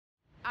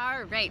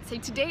All right, so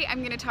today I'm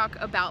going to talk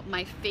about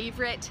my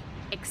favorite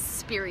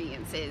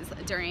experiences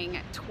during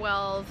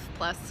 12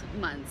 plus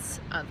months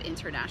of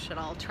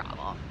international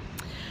travel.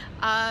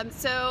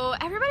 So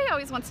everybody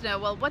always wants to know,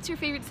 well, what's your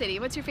favorite city?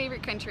 What's your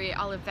favorite country?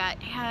 All of that.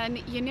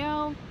 And you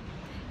know,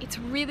 it's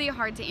really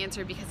hard to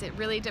answer because it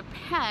really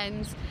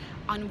depends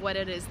on what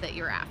it is that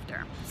you're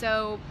after.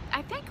 So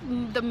I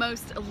think the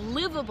most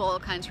livable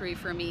country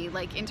for me,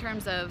 like in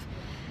terms of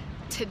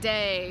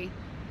today,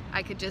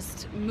 I could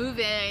just move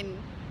in,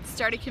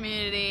 start a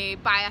community,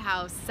 buy a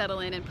house,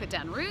 settle in and put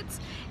down roots,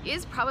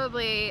 is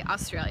probably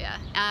Australia.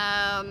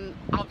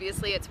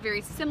 Obviously it's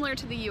very similar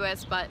to the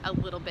US but a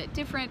little bit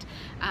different,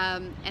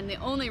 and the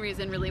only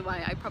reason really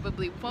why I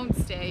probably won't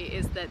stay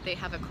is that they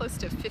have a close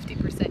to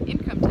 50%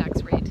 income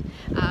tax rate.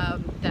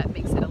 That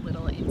makes it a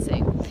little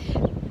insane,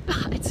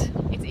 but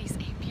it's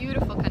a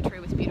beautiful country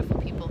with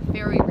beautiful people,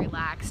 very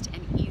relaxed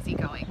and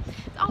easygoing.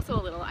 It's also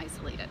a little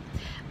isolated.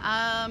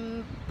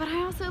 But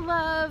I also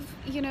love,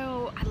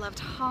 I loved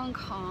Hong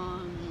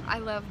Kong, I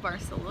love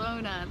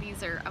Barcelona.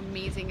 These are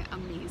amazing,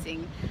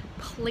 amazing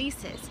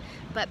places.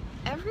 But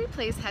every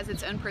place has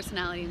its own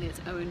personality and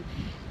its own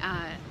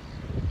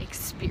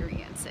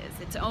experiences,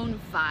 its own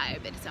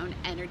vibe, its own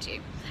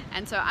energy.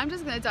 And so I'm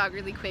just going to talk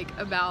really quick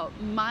about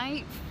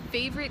my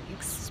favorite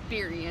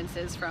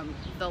experiences from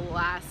the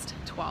last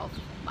 12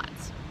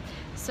 months.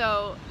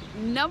 So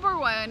number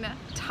one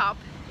top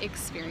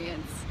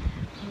experience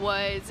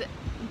was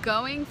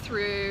going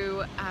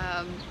through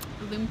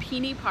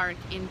Lumpini Park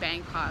in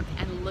Bangkok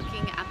and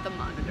looking at the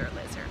monitor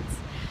lizards.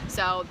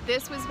 So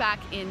this was back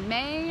in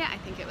May. I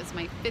think it was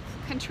my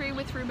fourth country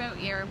with remote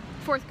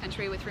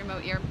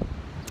year.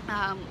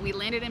 We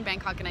landed in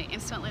Bangkok and I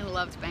instantly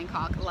loved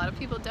Bangkok. A lot of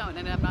people don't,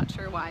 and I'm not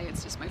sure why.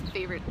 It's just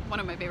one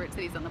of my favorite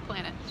cities on the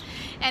planet.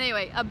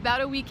 Anyway, about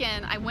a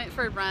weekend I went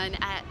for a run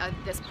at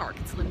this park.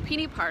 It's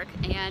Lumpini Park,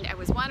 and I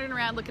was wandering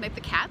around looking at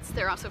the cats.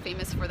 They're also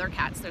famous for their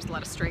cats. There's a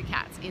lot of stray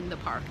cats in the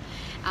park.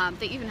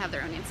 They even have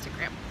their own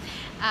Instagram.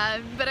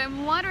 But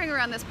I'm wandering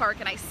around this park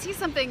and I see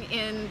something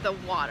in the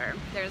water.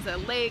 There's a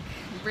lake,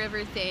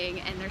 river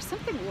thing, and there's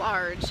something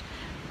large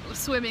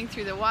swimming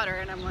through the water,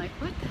 and I'm like,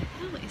 what the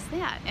hell is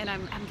that? And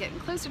I'm getting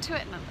closer to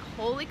it and I'm like,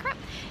 holy crap,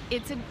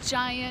 it's a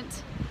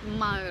giant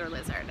monitor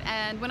lizard.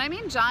 And when I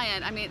mean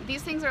giant, I mean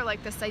these things are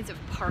like the size of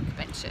park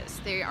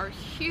benches. They are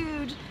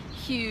huge,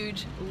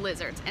 huge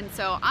lizards. And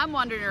so I'm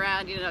wandering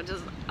around,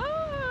 just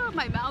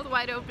my mouth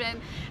wide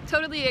open,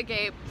 totally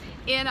agape,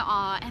 in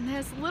awe. And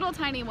this little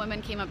tiny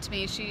woman came up to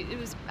me.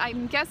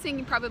 I'm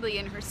guessing probably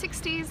in her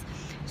 60s.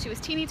 She was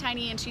teeny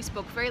tiny and she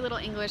spoke very little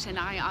English, and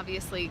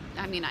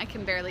I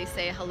can barely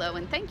say hello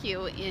and thank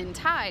you in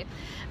Thai.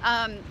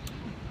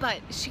 But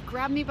she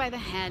grabbed me by the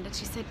hand and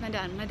she said,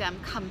 Madame,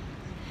 come.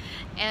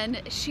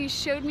 And she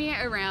showed me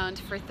around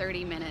for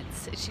 30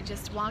 minutes. She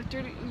just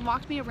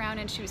walked me around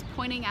and she was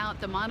pointing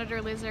out the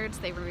monitor lizards.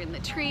 They were in the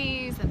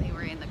trees and they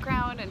were in the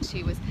ground, and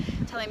she was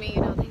telling me,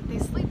 they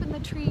sleep in the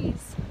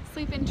trees,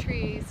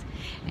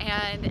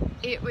 and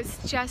it was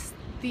just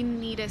the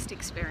neatest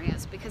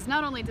experience, because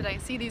not only did I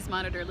see these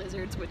monitor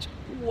lizards, which,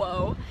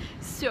 whoa,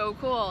 so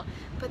cool,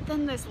 but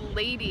then this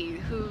lady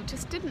who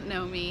just didn't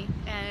know me,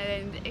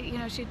 and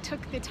she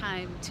took the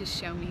time to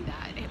show me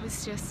that. It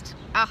was just,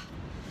 I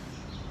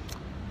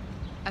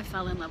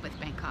fell in love with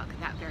Bangkok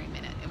that very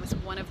minute. It was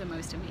one of the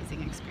most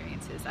amazing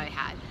experiences I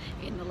had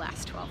in the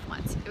last 12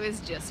 months. It was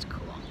just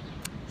cool.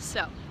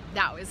 So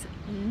that was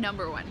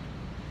number one.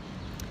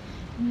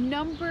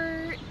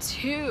 Number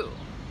two,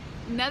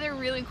 another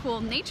really cool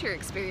nature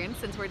experience,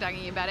 since we're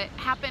talking about it,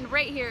 happened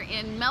right here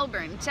in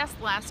Melbourne just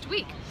last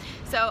week.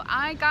 So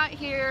I got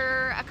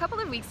here a couple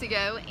of weeks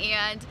ago,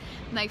 and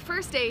my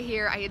first day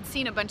here I had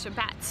seen a bunch of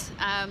bats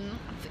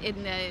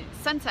in the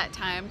sunset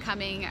time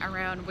coming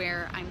around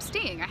where I'm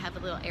staying. I have a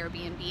little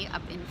Airbnb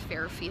up in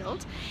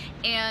Fairfield,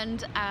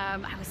 and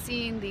I was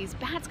seeing these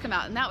bats come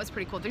out, and that was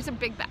pretty cool. These are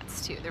big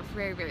bats too. They're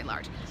very, very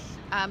large.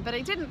 But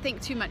I didn't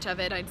think too much of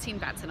it. I'd seen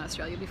bats in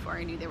Australia before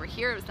I knew they were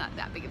here. It was not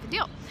that big of a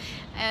deal.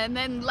 And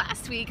then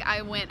last week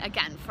I went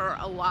again for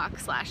a walk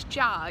 /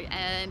 jog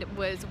and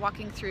was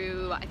walking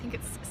through, I think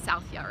it's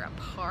South Yarra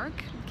Park,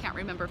 can't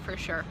remember for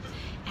sure.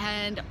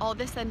 And all of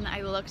a sudden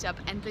I looked up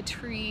and the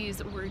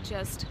trees were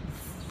just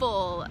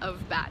full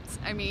of bats.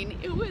 I mean,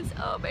 it was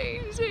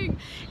amazing.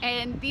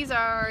 And these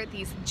are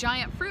these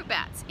giant fruit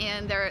bats,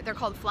 and they're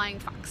called flying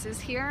foxes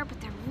here, but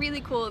they're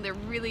really cool, they're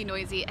really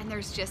noisy, and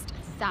there's just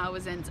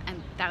thousands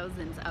and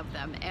thousands of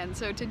them. And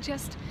so to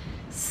just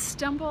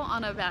stumble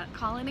on a bat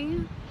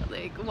colony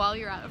like while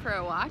you're out for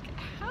a walk,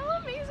 how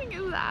amazing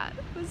is that?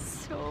 It was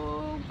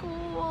so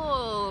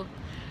cool.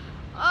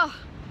 Oh,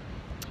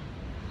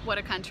 what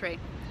a country.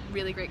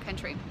 Really great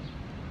country.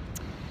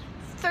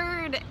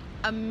 Third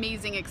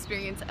amazing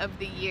experience of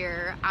the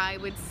year, I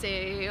would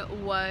say,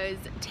 was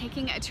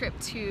taking a trip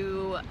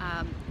to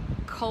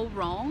Koh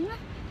Rong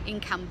in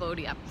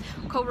Cambodia.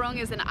 Koh Rong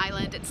is an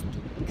island. It's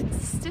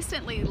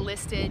consistently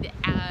listed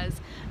as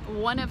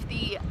one of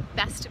the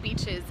best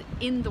beaches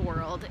in the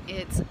world.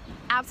 It's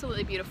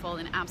absolutely beautiful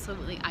and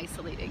absolutely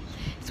isolating.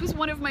 This was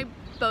one of my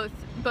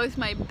both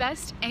my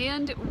best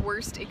and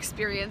worst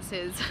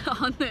experiences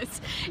on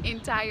this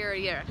entire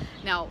year.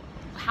 Now,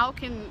 how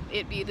can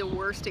it be the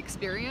worst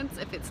experience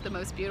if it's the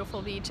most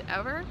beautiful beach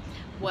ever?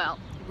 Well,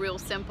 real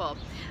simple.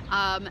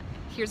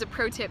 Here's a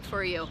pro tip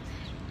for you.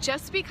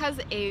 Just because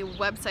a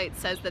website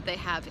says that they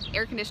have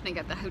air conditioning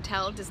at the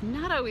hotel does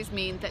not always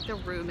mean that the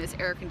room is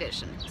air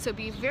conditioned. So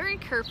be very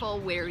careful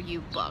where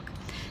you book.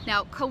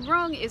 Now, Koh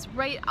Rong is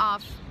right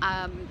off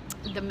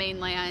the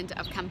mainland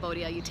of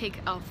Cambodia. You take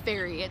a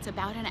ferry, it's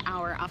about an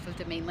hour off of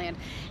the mainland,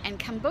 and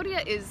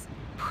Cambodia is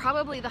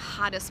probably the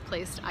hottest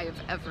place I've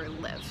ever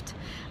lived.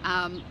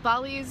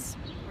 Bali's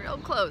real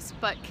close,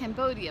 but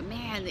Cambodia,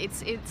 man,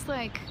 it's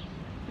like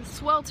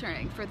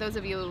sweltering. For those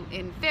of you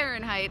in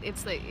Fahrenheit,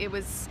 it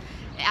was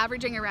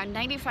averaging around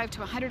 95 to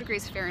 100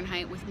 degrees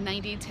Fahrenheit with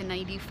 90 to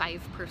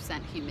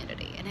 95%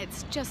 humidity, and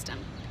it's just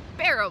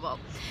unbearable.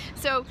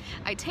 So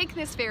I take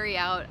this ferry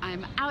out,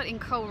 I'm out in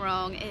Koh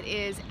Rong. It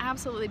is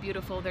absolutely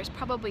beautiful. There's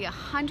probably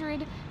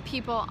 100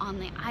 people on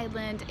the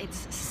island.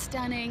 It's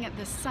stunning.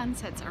 The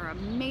sunsets are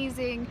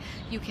amazing.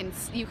 You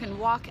can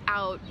walk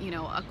out, you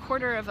know, a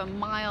quarter of a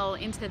mile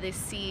into the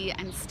sea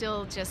and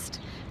still just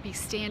be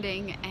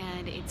standing,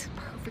 and it's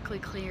perfectly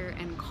clear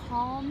and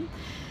calm.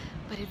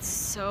 But it's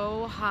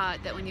so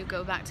hot that when you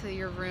go back to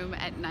your room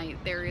at night,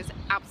 there is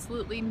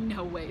absolutely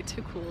no way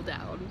to cool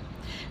down.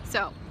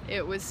 So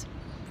it was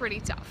pretty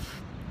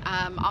tough.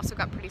 Also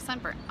got pretty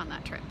sunburnt on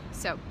that trip,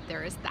 so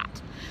there is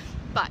that.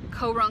 But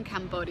Koh Rong,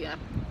 Cambodia,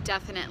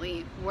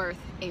 definitely worth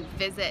a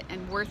visit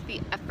and worth the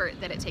effort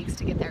that it takes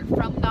to get there.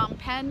 From Phnom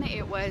Penh,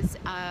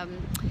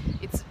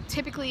 it's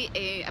typically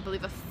I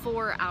believe a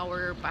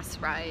 4-hour bus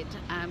ride.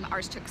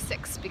 Ours took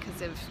 6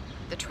 because of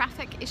the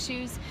traffic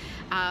issues,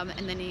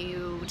 and then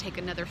you take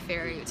another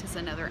ferry, which is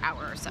another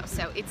hour or so.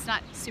 So it's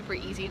not super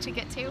easy to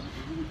get to.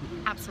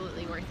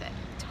 Absolutely worth it.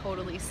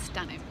 Totally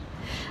stunning.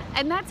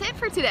 And that's it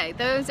for today.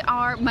 Those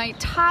are my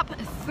top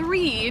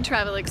 3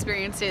 travel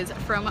experiences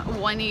from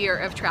 1 year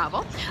of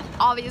travel.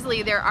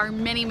 Obviously, there are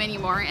many, many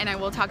more, and I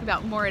will talk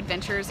about more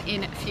adventures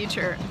in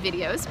future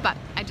videos, but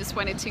I just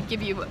wanted to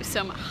give you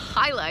some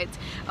highlights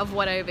of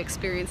what I've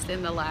experienced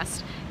in the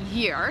last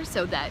year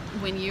so that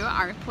when you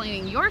are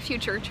planning your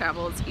future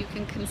travels, you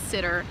can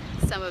consider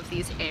some of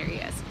these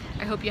areas.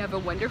 I hope you have a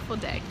wonderful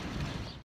day.